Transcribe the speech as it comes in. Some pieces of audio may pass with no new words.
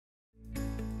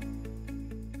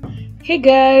Hey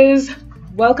guys,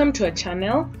 welcome to our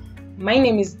channel. My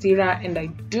name is Dira and I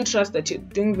do trust that you're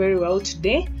doing very well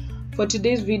today. For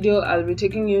today's video, I'll be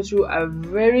taking you through a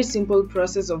very simple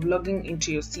process of logging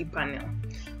into your cPanel.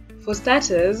 For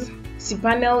starters,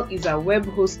 cPanel is a web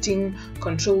hosting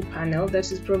control panel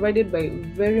that is provided by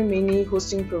very many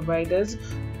hosting providers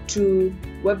to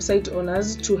website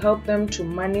owners to help them to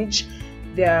manage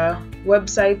their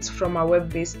websites from a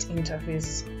web-based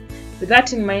interface. With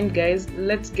that in mind, guys,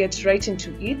 let's get right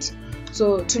into it.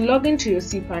 So to log into your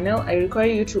cPanel, I require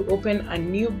you to open a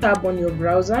new tab on your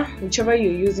browser, whichever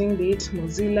you're using, be it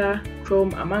Mozilla,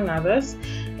 Chrome, among others,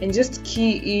 and just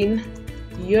key in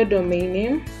your domain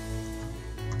name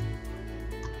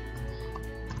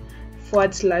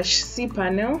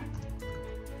 /cPanel.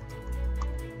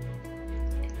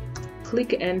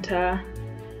 Click enter.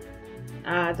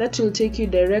 That will take you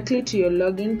directly to your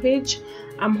login page.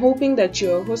 I'm hoping that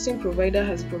your hosting provider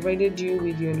has provided you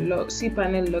with your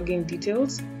cPanel login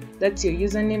details. That's your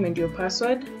username and your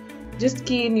password. Just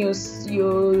key in your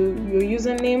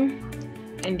username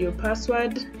and your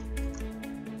password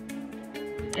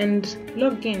and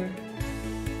log in.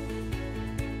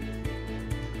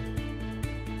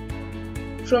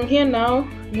 From here now,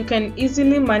 you can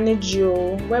easily manage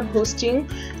your web hosting.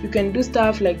 You can do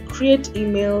stuff like create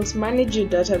emails, manage your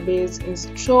database,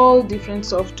 install different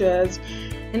softwares,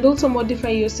 and also modify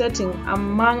your setting,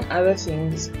 among other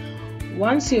things.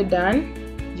 Once you're done,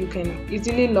 you can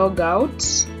easily log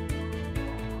out.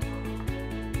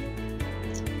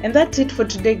 And that's it for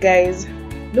today, guys.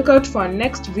 Look out for our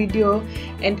next video,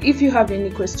 and if you have any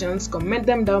questions, comment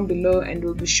them down below and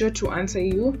we'll be sure to answer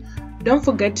you. Don't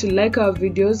forget to like our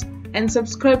videos and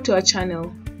subscribe to our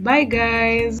channel. Bye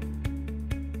guys.